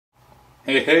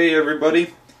Hey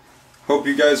everybody, hope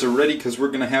you guys are ready because we're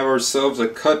going to have ourselves a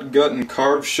cut, gut, and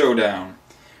carve showdown.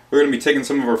 We're going to be taking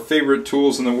some of our favorite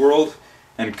tools in the world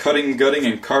and cutting, gutting,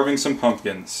 and carving some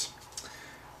pumpkins.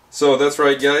 So that's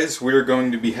right guys, we're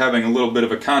going to be having a little bit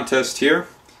of a contest here.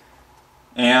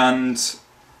 And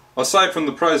aside from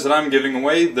the prize that I'm giving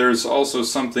away, there's also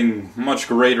something much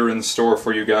greater in store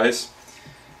for you guys.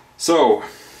 So,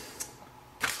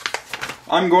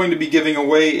 I'm going to be giving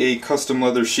away a custom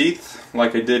leather sheath,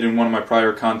 like I did in one of my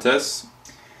prior contests.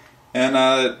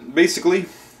 And basically,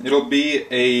 it'll be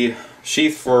a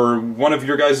sheath for one of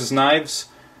your guys' knives.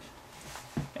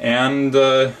 And,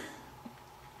 you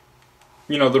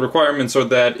know, the requirements are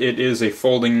that it is a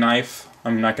folding knife.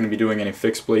 I'm not going to be doing any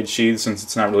fixed blade sheaths since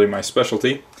it's not really my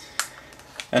specialty.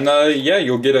 And, yeah,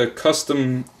 you'll get a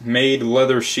custom-made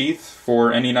leather sheath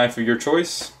for any knife of your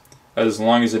choice, as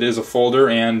long as it is a folder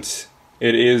and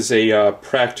it is a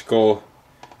practical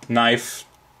knife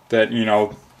that, you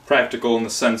know, practical in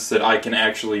the sense that I can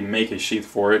actually make a sheath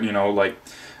for it, you know, like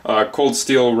cold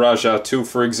steel Raja 2,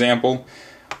 for example,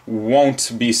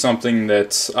 won't be something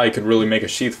that I could really make a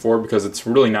sheath for because it's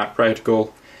really not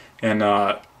practical, and,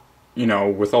 you know,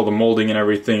 with all the molding and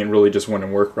everything, it really just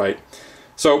wouldn't work right.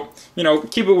 So, you know,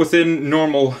 keep it within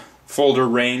normal folder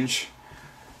range.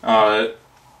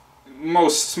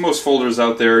 Most folders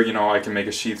out there, you know, I can make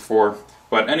a sheath for.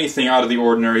 But anything out of the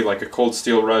ordinary, like a cold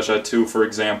steel Raja 2, for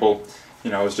example,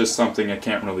 you know, is just something I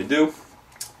can't really do.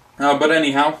 But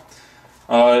anyhow,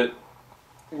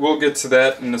 we'll get to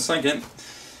that in a second.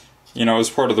 You know, as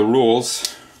part of the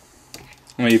rules,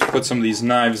 let me put some of these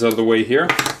knives out of the way here.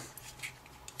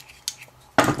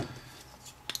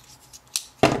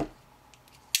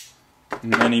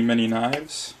 Many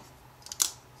knives.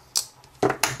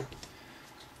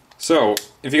 So,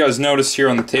 if you guys notice here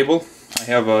on the table, I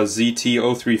have a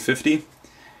ZT-0350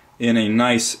 in a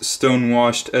nice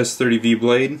stone-washed S30V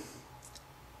blade.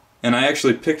 And I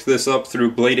actually picked this up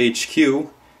through Blade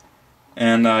HQ,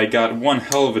 and I got one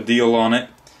hell of a deal on it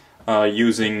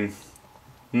using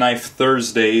Knife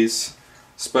Thursday's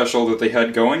special that they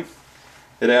had going.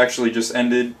 It actually just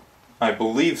ended, I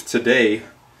believe, today.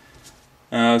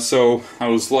 So I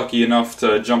was lucky enough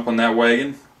to jump on that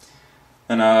wagon.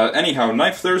 And anyhow,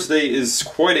 Knife Thursday is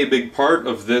quite a big part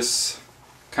of this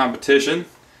competition,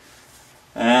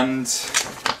 and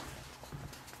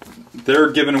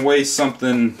they're giving away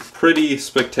something pretty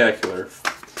spectacular.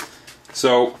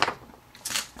 So,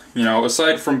 you know,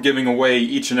 aside from giving away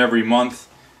each and every month,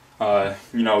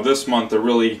 you know, this month they're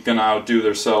really gonna outdo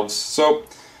themselves. So,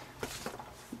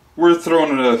 we're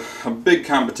throwing a big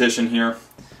competition here.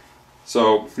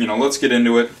 So, you know, let's get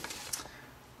into it.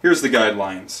 Here's the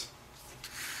guidelines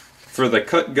for the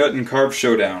Cut, Gut, and Carve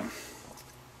Showdown.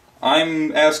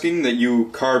 I'm asking that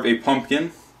you carve a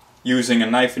pumpkin using a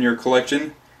knife in your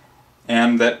collection,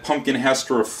 and that pumpkin has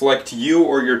to reflect you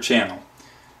or your channel.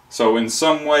 So in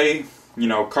some way, you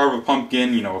know, carve a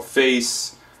pumpkin, you know, a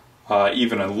face,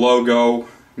 even a logo,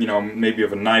 you know, maybe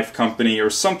of a knife company, or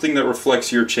something that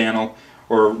reflects your channel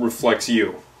or reflects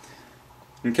you.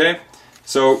 Okay?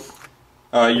 So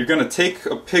you're going to take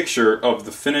a picture of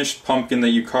the finished pumpkin that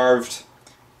you carved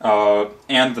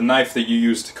and the knife that you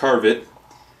used to carve it.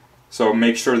 So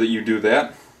make sure that you do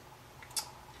that.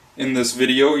 In this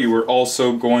video, you are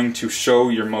also going to show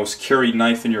your most carried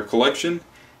knife in your collection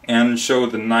and show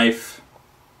the knife,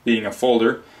 being a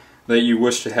folder, that you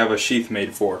wish to have a sheath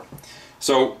made for.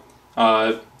 So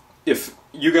if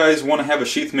you guys want to have a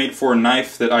sheath made for a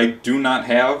knife that I do not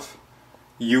have,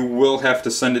 you will have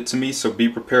to send it to me, so be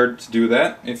prepared to do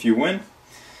that if you win.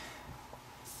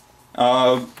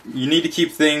 You need to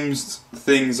keep things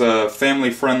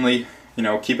family friendly. You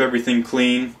know, keep everything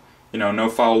clean. You know, no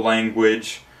foul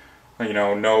language. You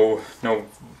know, no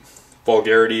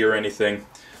vulgarity or anything.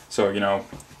 So, you know,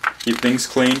 keep things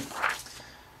clean.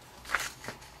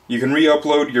 You can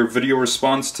re-upload your video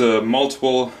response to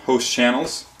multiple host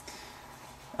channels,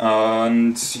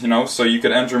 and you know, so you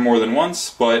could enter more than once.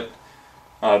 But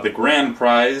the grand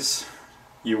prize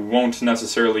you won't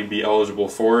necessarily be eligible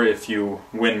for if you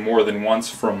win more than once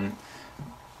from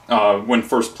win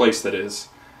first place, that is,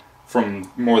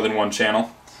 from more than one channel.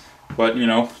 But, you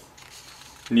know,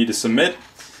 you need to submit,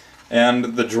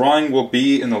 and the drawing will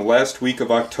be in the last week of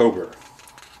October.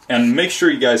 And make sure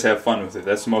you guys have fun with it.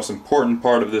 That's the most important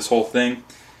part of this whole thing.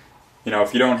 You know,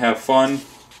 if you don't have fun,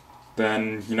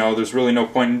 then, you know, there's really no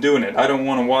point in doing it. I don't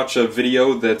want to watch a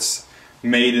video that's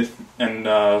made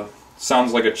and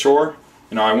sounds like a chore.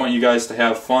 You know, I want you guys to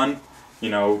have fun, you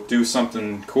know, do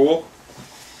something cool.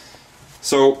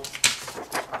 So,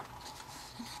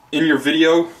 in your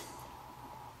video,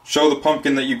 show the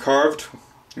pumpkin that you carved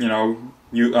you know,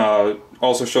 you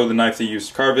also show the knife that you used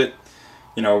to carve it.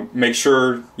 You know, make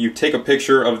sure you take a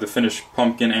picture of the finished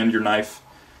pumpkin and your knife,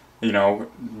 you know,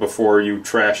 before you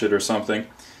trash it or something.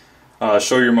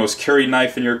 Show your most carried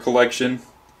knife in your collection,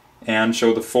 and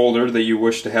show the folder that you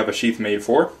wish to have a sheath made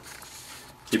for.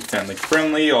 Keep it family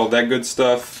friendly, all that good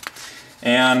stuff.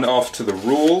 And off to the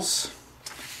rules.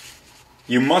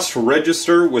 You must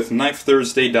register with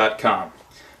KnifeThursday.com.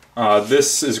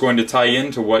 This is going to tie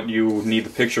into what you need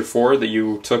the picture for that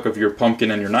you took of your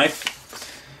pumpkin and your knife.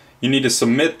 You need to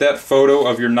submit that photo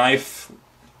of your knife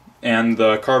and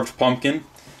the carved pumpkin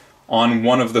on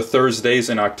one of the Thursdays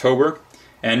in October,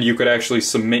 and you could actually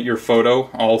submit your photo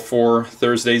all 4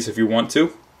 Thursdays if you want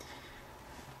to.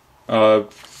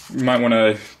 You might want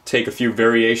to take a few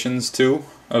variations too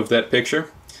of that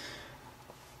picture.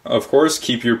 Of course,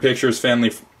 keep your pictures family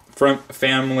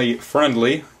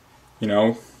friendly. You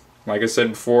know, like I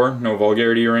said before, no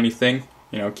vulgarity or anything.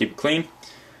 You know, keep it clean.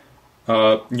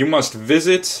 You must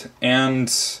visit and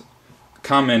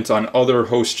comment on other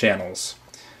host channels.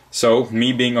 So,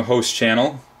 me being a host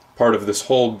channel, part of this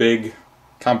whole big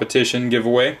competition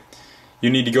giveaway, you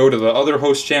need to go to the other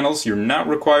host channels. You're not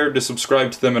required to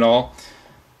subscribe to them at all.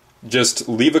 Just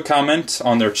leave a comment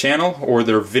on their channel or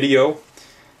their video,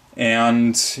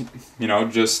 and you know,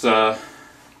 just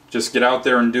get out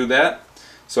there and do that.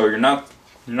 So you're not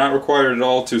required at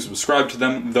all to subscribe to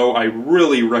them, though I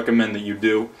really recommend that you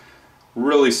do.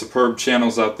 Really superb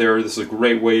channels out there. This is a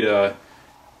great way to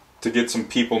get some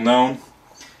people known.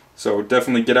 So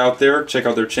definitely get out there, check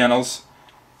out their channels,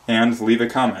 and leave a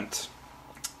comment.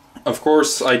 Of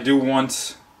course, I do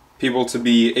want people to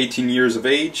be 18 years of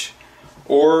age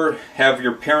or have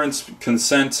your parents'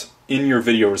 consent in your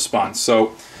video response.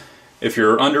 So if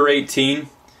you're under 18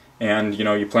 and you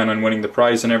know you plan on winning the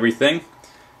prize and everything,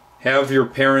 have your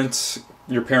parents'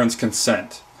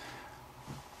 consent.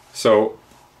 So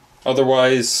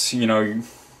otherwise, you know,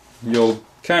 you'll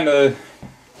kind of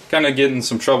get in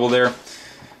some trouble there.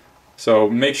 So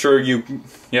make sure you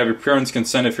have your parents'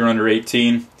 consent if you're under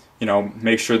 18. You know,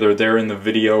 make sure they're there in the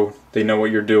video. They know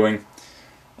what you're doing,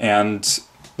 and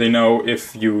they know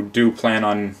if you do plan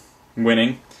on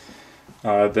winning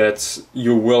that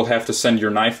you will have to send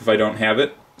your knife if I don't have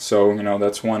it. So you know,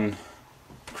 that's one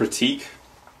critique.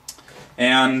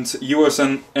 And US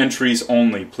entries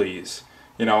only, please.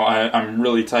 You know, I'm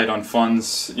really tight on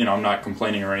funds. You know, I'm not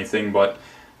complaining or anything, but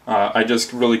I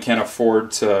just really can't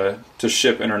afford to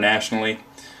ship internationally.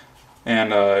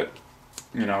 And,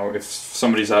 you know, if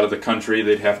somebody's out of the country,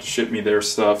 they'd have to ship me their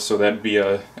stuff, so that'd be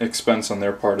an expense on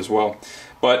their part as well.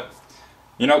 But,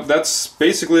 you know, that's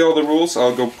basically all the rules.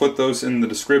 I'll go put those in the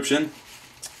description.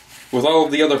 With all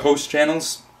of the other host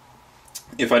channels,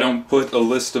 if I don't put a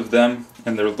list of them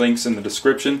and their links in the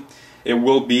description, it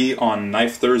will be on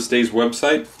Knife Thursday's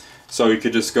website, so you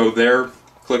could just go there,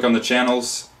 click on the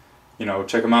channels, you know,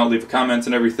 check them out, leave a comment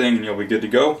and everything, and you'll be good to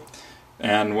go.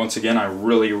 And once again, I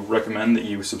really recommend that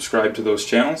you subscribe to those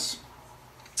channels.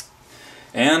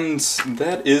 And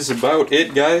that is about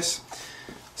it, guys.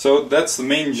 So that's the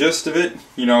main gist of it.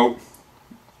 You know,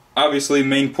 obviously the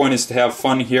main point is to have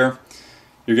fun here.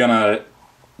 You're gonna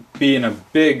be in a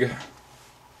big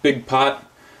pot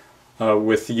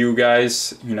with you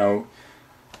guys, you know.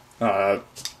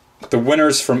 The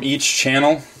winners from each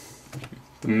channel,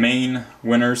 the main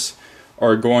winners,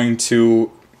 are going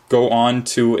to go on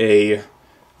to a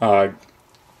or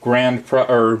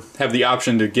have the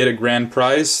option to get a grand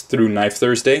prize through Knife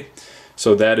Thursday.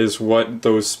 So that is what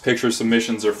those picture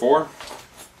submissions are for.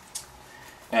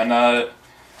 And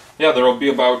yeah, there will be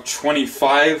about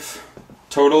 25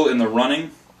 total in the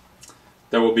running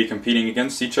that will be competing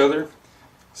against each other.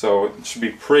 So it should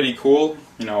be pretty cool.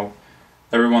 You know,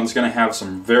 everyone's going to have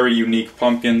some very unique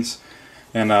pumpkins,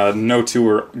 and no two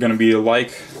are going to be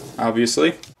alike,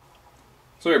 obviously.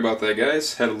 Sorry about that,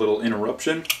 guys. Had a little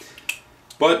interruption.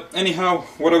 But anyhow,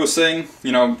 what I was saying,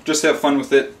 you know, just have fun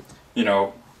with it. You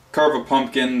know, carve a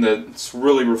pumpkin that's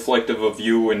really reflective of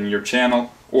you and your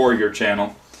channel, or your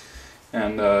channel.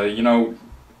 And, you know,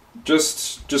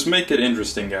 just make it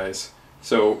interesting, guys.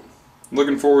 So,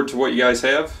 looking forward to what you guys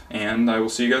have, and I will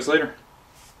see you guys later.